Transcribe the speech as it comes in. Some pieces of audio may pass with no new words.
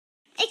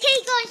Okay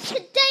guys,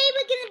 today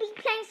we're going to be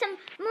playing some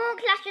more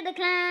Clash of the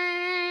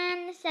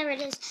Clans. There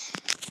it is.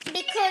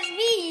 Because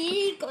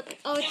we got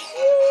our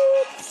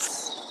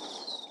troops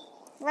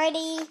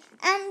ready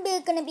and we're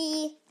going to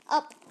be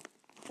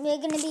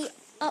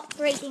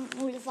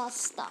upgrading all of our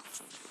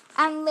stuff.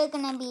 And we're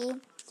going to be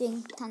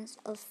doing tons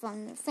of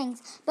fun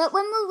things. But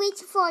when we're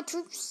waiting for our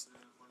troops,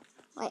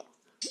 wait,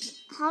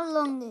 how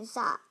long is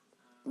that?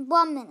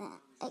 1 minute,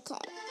 okay.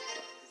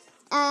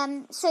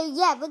 So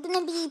yeah, we're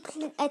going to be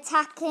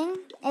attacking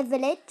a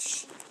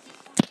village,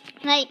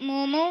 like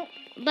normal,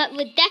 but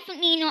we're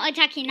definitely not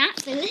attacking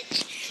that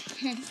village.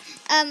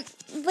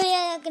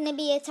 We're going to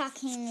be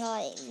attacking,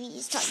 like,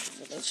 these types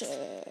of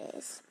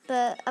villages,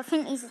 but I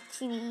think these are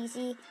too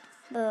easy,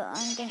 but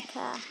I don't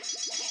care.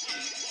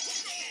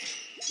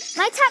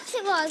 My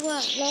tactic worked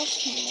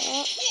last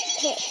time,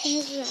 put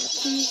things there,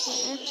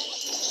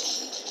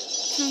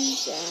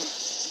 things there.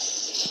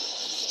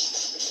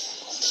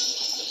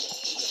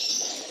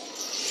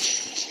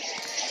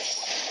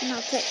 And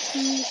I'll put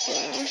things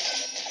there.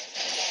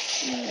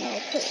 And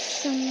I'll put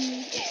some of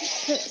these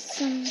there.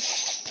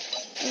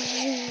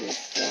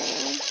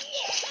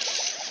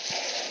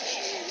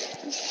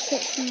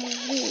 Put some of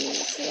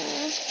these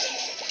there.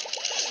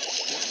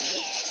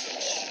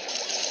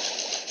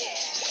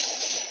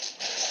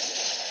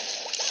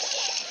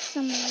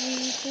 Some of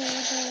these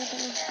there.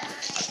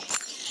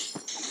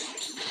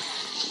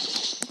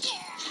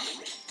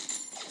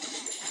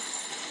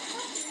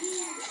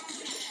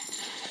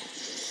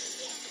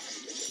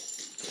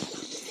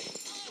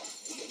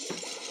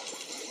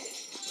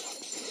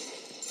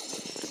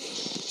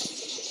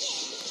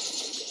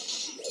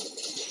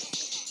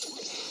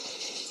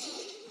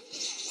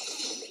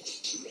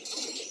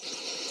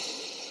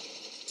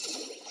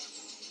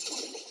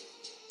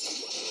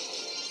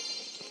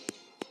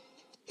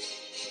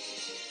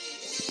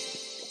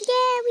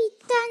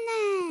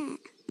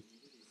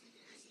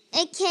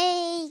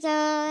 Okay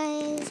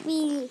guys,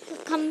 we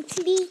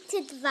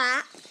completed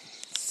that.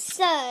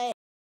 So,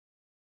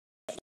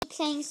 we're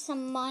playing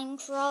some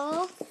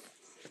Minecraft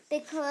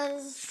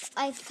because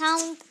I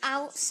found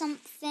out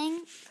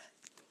something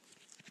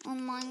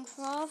on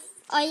Minecraft.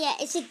 Oh yeah,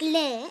 it's a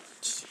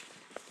glitch.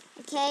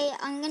 Okay,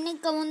 I'm gonna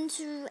go on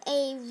to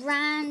a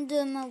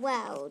random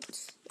world.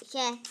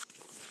 Okay,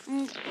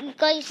 and you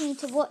guys need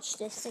to watch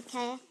this,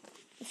 okay?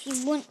 If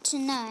you want to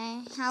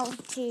know how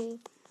to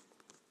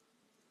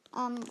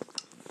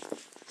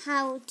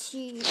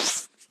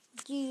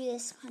do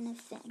this kind of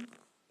thing.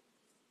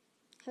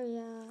 Hurry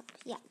up.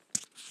 Yeah.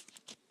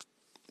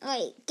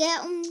 Right, get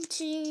on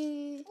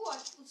to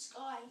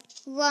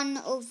one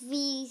of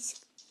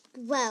these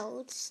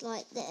worlds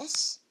like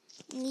this.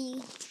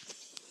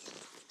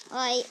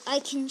 I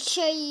can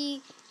show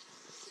you,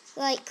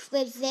 like,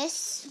 with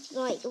this,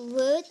 like,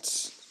 wood.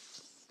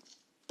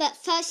 But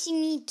first you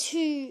need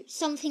two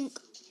something,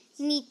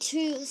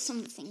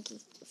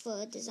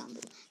 for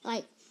example.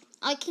 Like,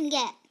 I can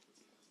get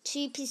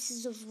 2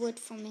 pieces of wood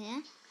from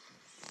here.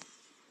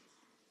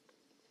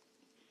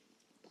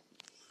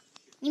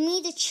 You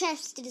need a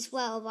chest as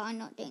well, but I'm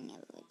not doing it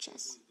with a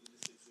chest.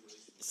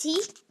 See?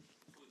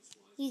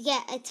 You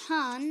get a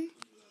ton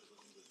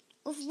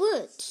of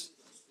wood.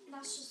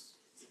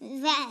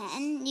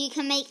 Then you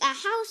can make a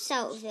house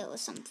out of it or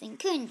something,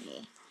 couldn't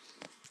you?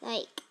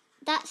 Like,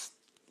 that's,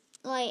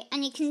 like,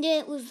 and you can do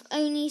it with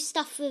only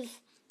stuff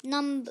with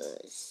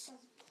numbers.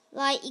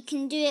 Like, you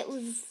can do it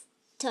with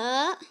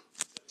dirt.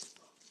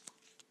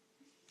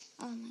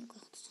 Oh my god.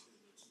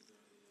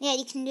 Yeah,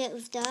 you can do it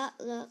with dirt.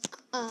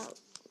 Look. Oh.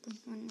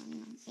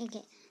 No.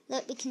 Okay.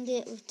 Look, we can do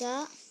it with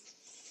dirt.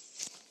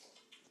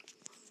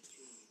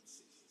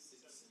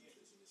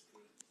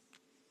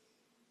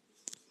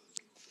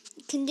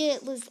 You can do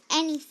it with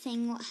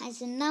anything what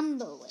has a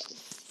number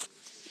with.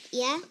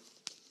 Yeah?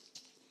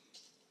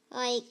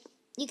 Like,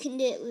 you can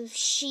do it with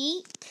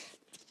sheep.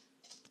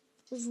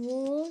 With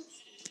wool.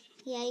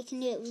 Yeah, you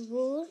can do it with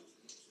wool.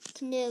 You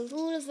can do it with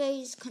all of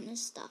those kind of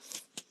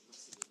stuff.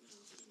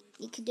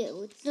 You could do it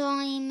with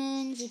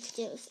diamonds, you could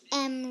do it with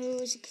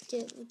emeralds, you could do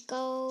it with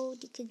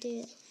gold, you could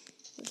do it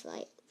with,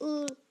 like,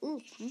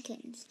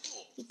 pumpkins.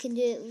 You can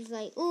do it with,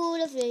 like,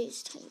 all of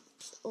those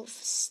types of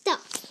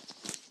stuff.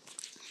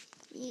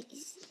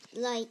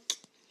 Like,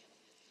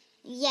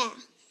 yeah.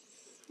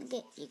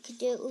 Okay, you could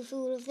do it with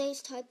all of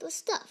those type of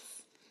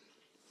stuff.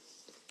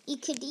 You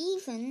could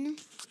even,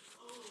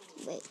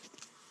 wait,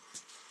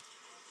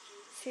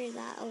 throw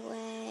that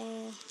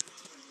away.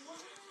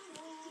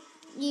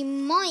 You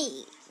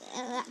might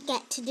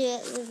get to do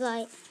it with,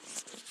 like,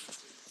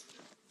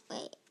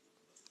 wait,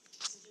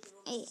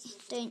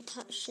 don't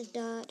touch the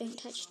dirt,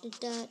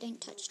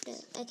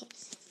 okay,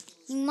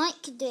 you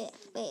might could do it,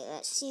 wait,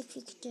 let's see if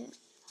you could do it.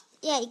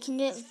 Yeah, you can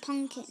do it with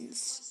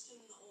pumpkins.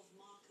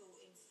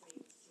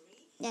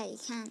 Yeah, you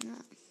can,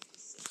 look.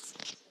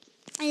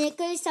 And it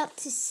goes up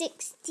to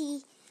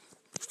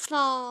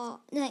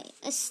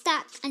a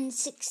stack and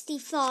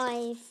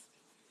 65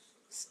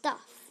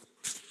 stuff.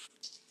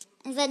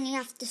 And then you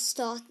have to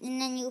start,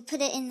 and then you'll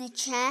put it in the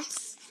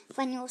chest,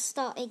 then you'll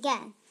start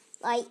again.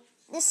 Like,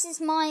 this is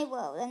my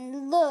world,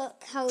 and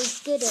look how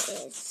good it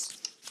is.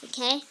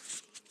 Okay?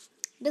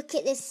 Look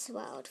at this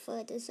world, for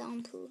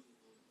example.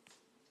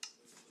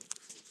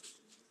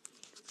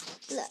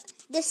 Look,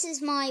 this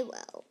is my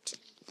world.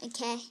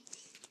 Okay?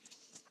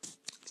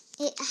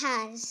 It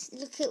has,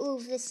 look at all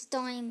this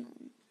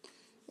diamond.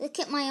 Look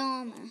at my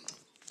armor.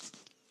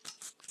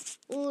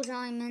 All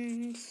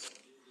diamonds.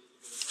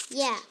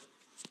 Yeah,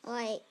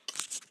 like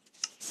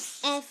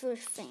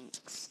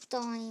everything's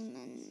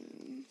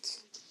diamond.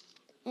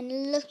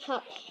 And look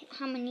up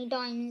how many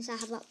diamonds I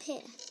have up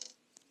here.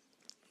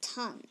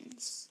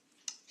 Tons.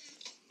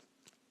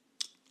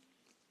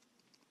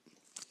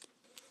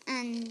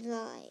 And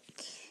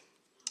like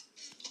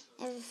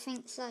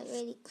everything's like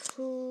really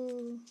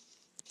cool.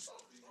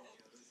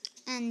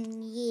 And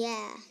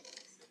yeah.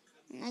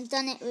 And I've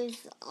done it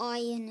with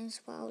iron as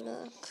well,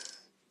 look.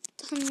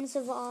 Tons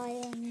of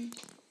iron.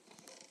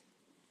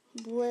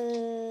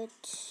 Wood.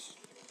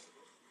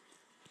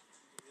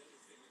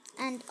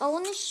 And I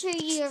want to show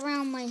you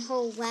around my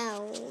whole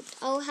world.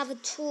 I'll have a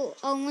tour.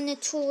 I want to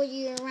tour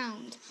you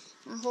around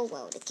my whole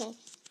world, okay?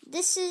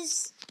 This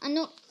is, I'm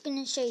not going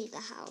to show you the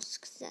house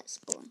because that's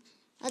boring.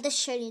 I'll just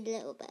show you a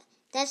little bit.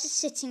 There's a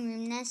sitting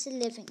room, there's a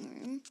living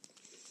room.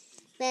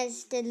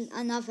 There's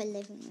another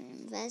living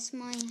room. There's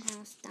my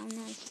house, down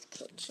there's the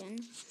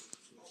kitchen.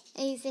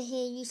 Over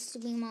here used to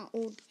be my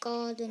old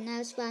garden.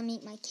 That's where I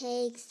make my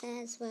cakes.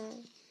 That's where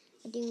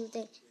I do all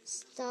the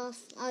stuff.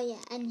 Oh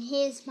yeah, and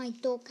here's my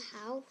dog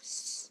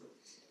house.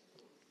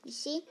 You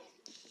see?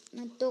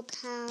 My dog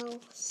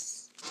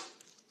house.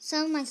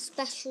 Some of my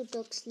special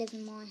dogs live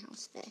in my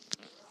house though.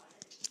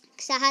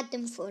 Because I had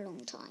them for a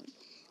long time.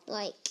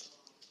 Like,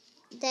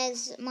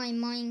 there's my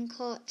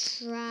minecart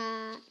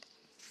track.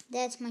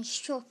 There's my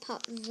shop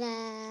up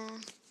there.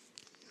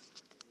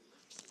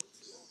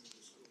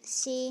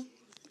 See?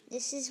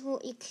 This is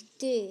what you could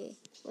do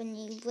when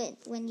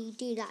you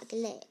do that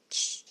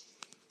glitch.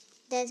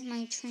 There's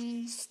my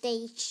train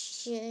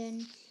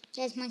station.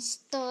 There's my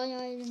Star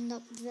Island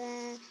up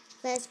there.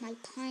 There's my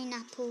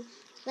pineapple.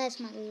 There's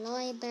my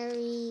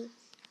library.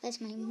 There's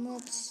my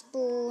mob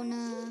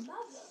spawner.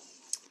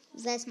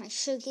 There's my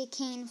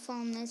sugarcane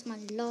farm. There's my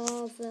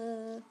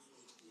lava.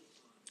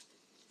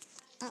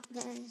 Up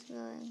there's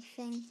my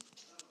thing.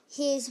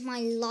 Here's my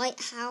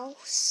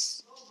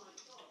lighthouse.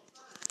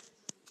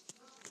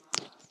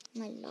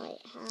 My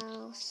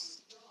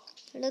lighthouse.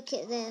 Look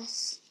at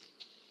this.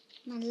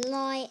 My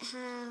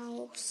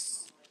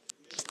lighthouse.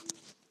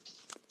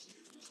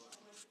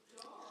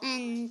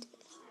 And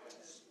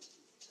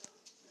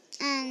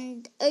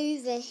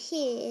over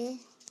here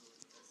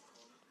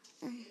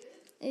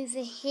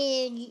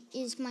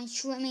is my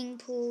swimming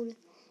pool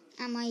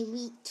and my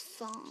wheat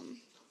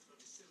farm.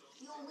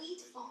 Your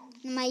wheat farm?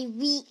 My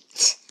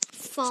wheat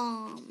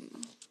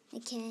farm.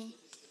 Okay.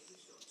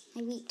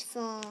 My wheat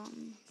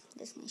farm.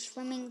 There's my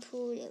swimming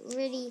pool. It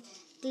really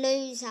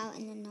glows out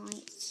in the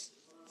night.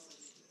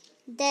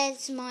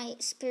 There's my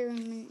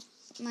experiment,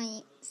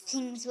 my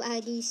things where I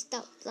do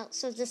stuff.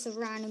 That's just a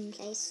random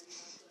place.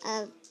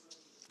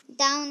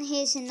 Down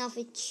here's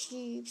another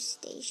tube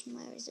station.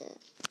 Where is it?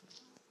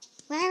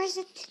 Where is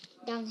it?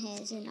 Down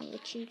here's another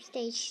tube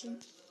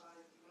station.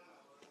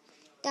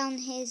 Down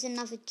here's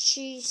another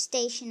tube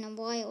station. And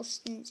why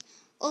Austin.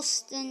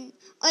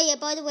 Oh yeah,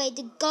 by the way,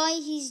 the guy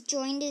he's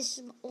joined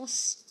is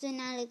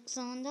Austin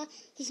Alexander.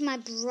 He's my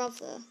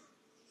brother.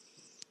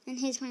 And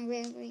here's my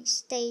railway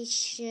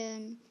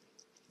station.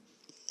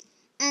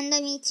 And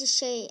I need to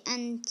show you,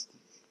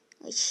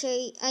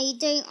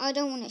 I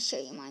don't want to show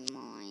you my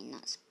mine.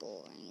 That's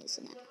boring,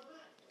 isn't it?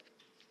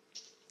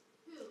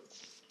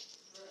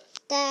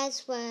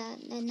 There's where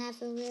the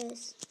nether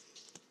is.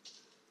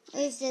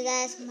 Over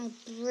there's my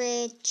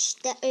bridge.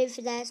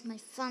 Over there's my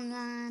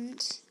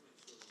funland.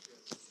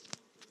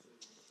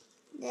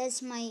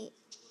 There's my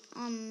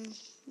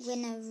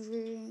winner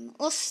room.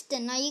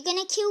 Austin, are you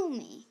gonna kill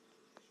me?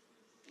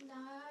 No.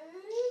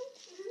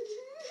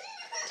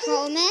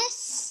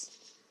 Promise?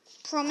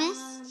 Promise?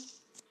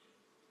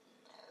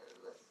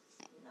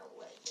 No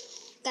way.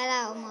 Get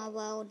out of my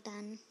world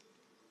then.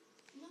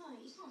 No,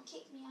 you can't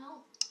kick me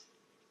out.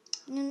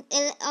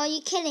 Are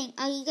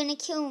you gonna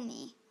kill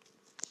me?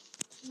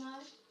 No.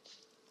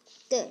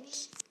 Good.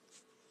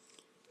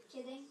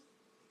 Kidding.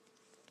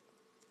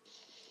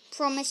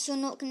 Promise you're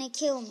not gonna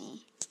kill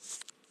me.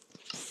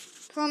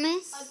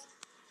 Promise? I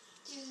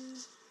do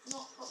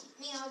not promise.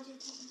 I do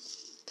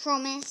promise.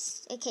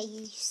 Promise? Okay,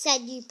 you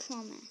said you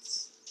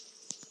promise.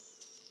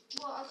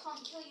 Well, I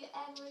can't kill you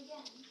ever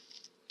again.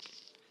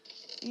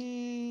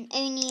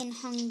 Only in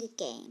Hunger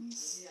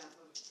Games.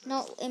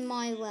 Not in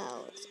my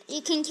world.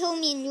 You can kill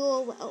me in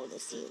your world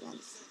if you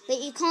want. But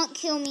you can't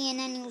kill me in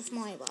any of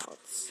my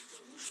worlds.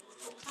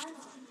 Can I?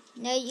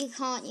 No, you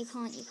can't. No, I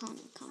can.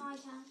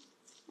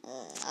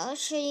 I'll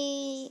show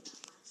you.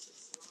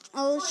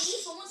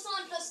 Someone's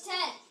 9 plus 10.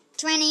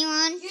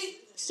 21. You.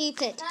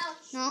 Stupid.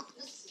 Now. Not.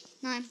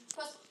 9.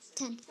 Plus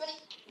 10. 20.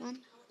 1.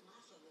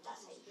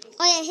 That's how you do it.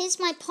 Oh yeah, here's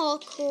my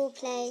parkour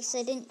place.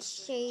 I didn't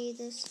show you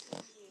this.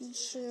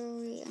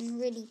 I'm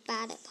really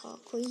bad at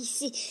parkour. You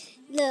see,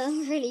 Look,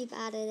 I'm really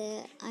bad at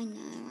it. I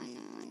know.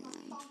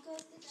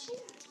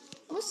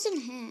 What's in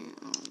here?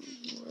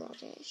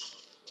 Rubbish.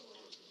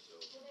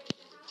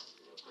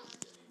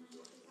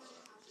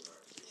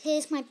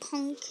 Here's my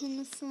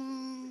pumpkin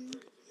farm.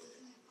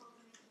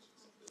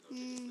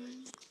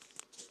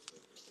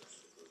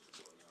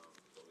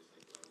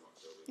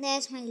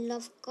 There's my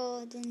love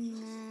garden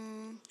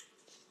there.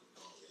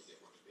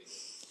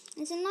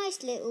 It's a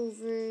nice little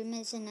room,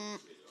 isn't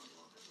it?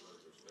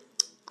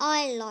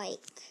 I like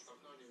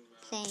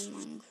playing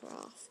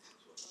Minecraft.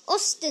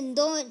 Austin,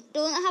 don't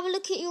have a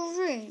look at your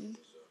room.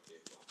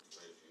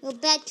 Your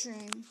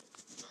bedroom.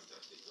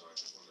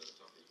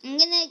 I'm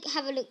gonna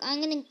have a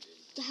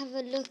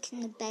look in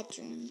the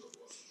bedroom.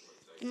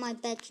 In my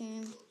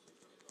bedroom.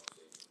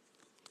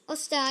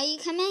 Austin, are you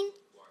coming?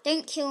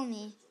 Don't kill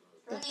me.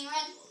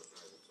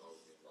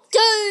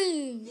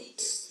 Don't!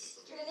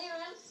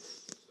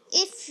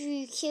 If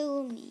you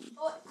kill me.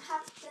 What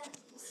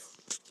happens?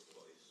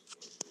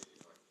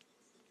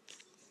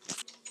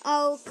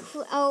 I'll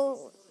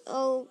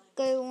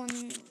go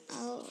on.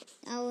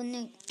 I'll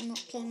not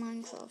play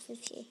Minecraft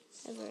with you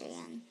ever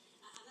again.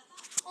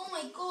 Oh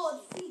my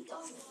god, feet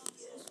doesn't.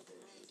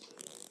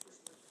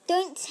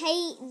 Don't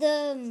take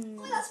them.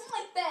 Wait, that's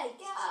my bed.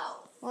 Get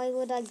out. Why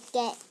would I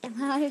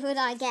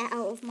get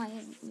out of my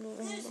room?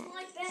 This is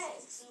my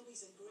bed.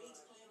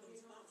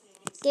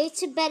 Go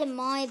to bed in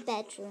my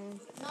bedroom.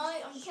 No,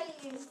 I'm killing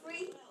you in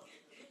 3,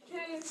 2,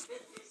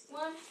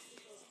 1.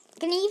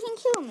 Can you even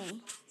kill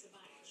me?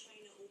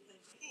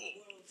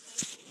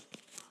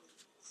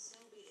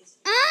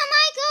 Oh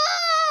my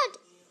god!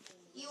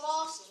 You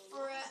asked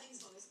for it.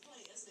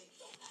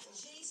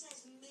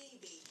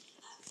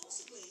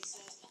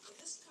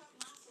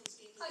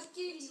 I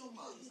give you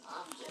money.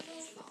 I'm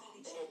just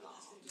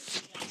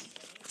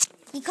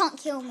You can't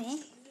kill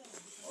me.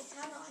 Or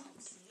can I?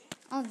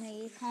 Oh no,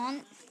 you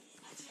can't.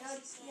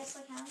 Yes,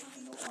 I can. I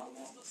can do what I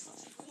want.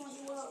 It's my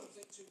world.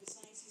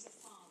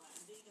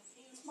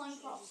 It's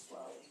Minecraft's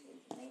world.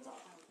 Made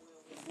up.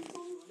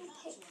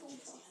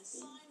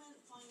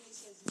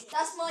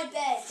 That's my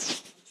bed.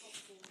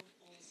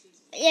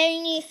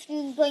 Only if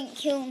you won't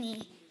kill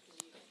me.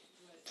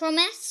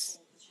 Promise?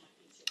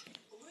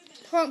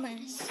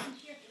 Promise.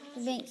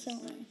 You won't kill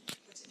me.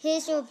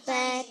 Here's your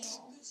bed.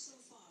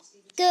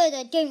 Good,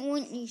 I don't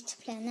want you to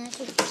play on that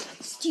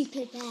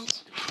stupid bed.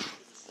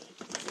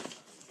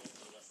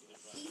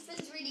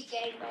 Ethan's really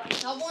gay,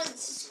 guys. I want to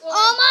score.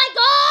 Oh my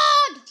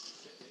god!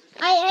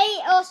 I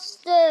hate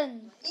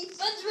Austin.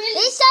 Ethan's really.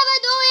 It's so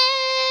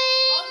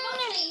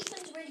annoying!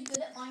 Ethan's really good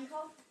at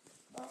Minecraft.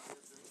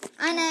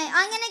 I know.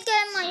 I'm gonna go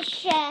in my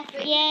chef.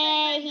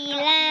 Yeah, he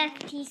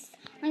left.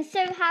 I'm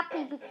so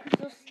happy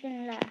because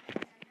Austin left.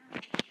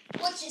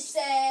 What you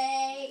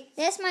say?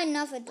 There's my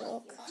another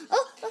dog.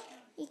 Oh,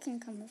 you can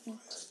come with me.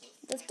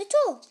 With the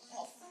dog.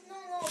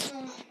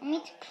 No. I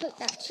need to cook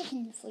that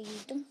chicken for you,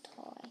 don't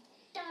I?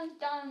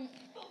 Don't.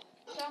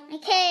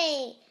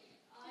 Okay.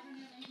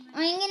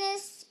 I'm gonna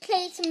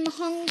play some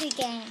Hunger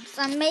Games.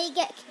 I might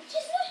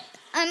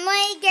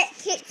get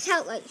kicked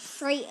out like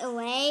straight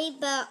away,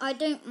 but I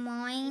don't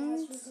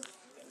mind.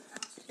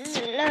 Look,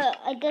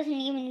 it doesn't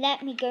even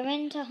let me go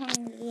into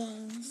Hunger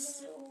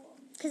Games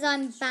because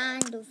I'm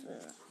banned of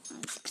it.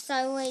 Because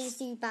I always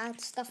do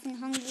bad stuff in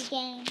Hunger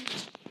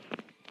Games.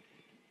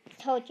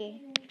 Told you.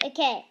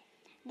 Okay,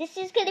 this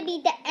is gonna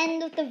be the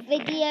end of the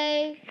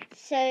video.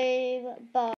 So bye.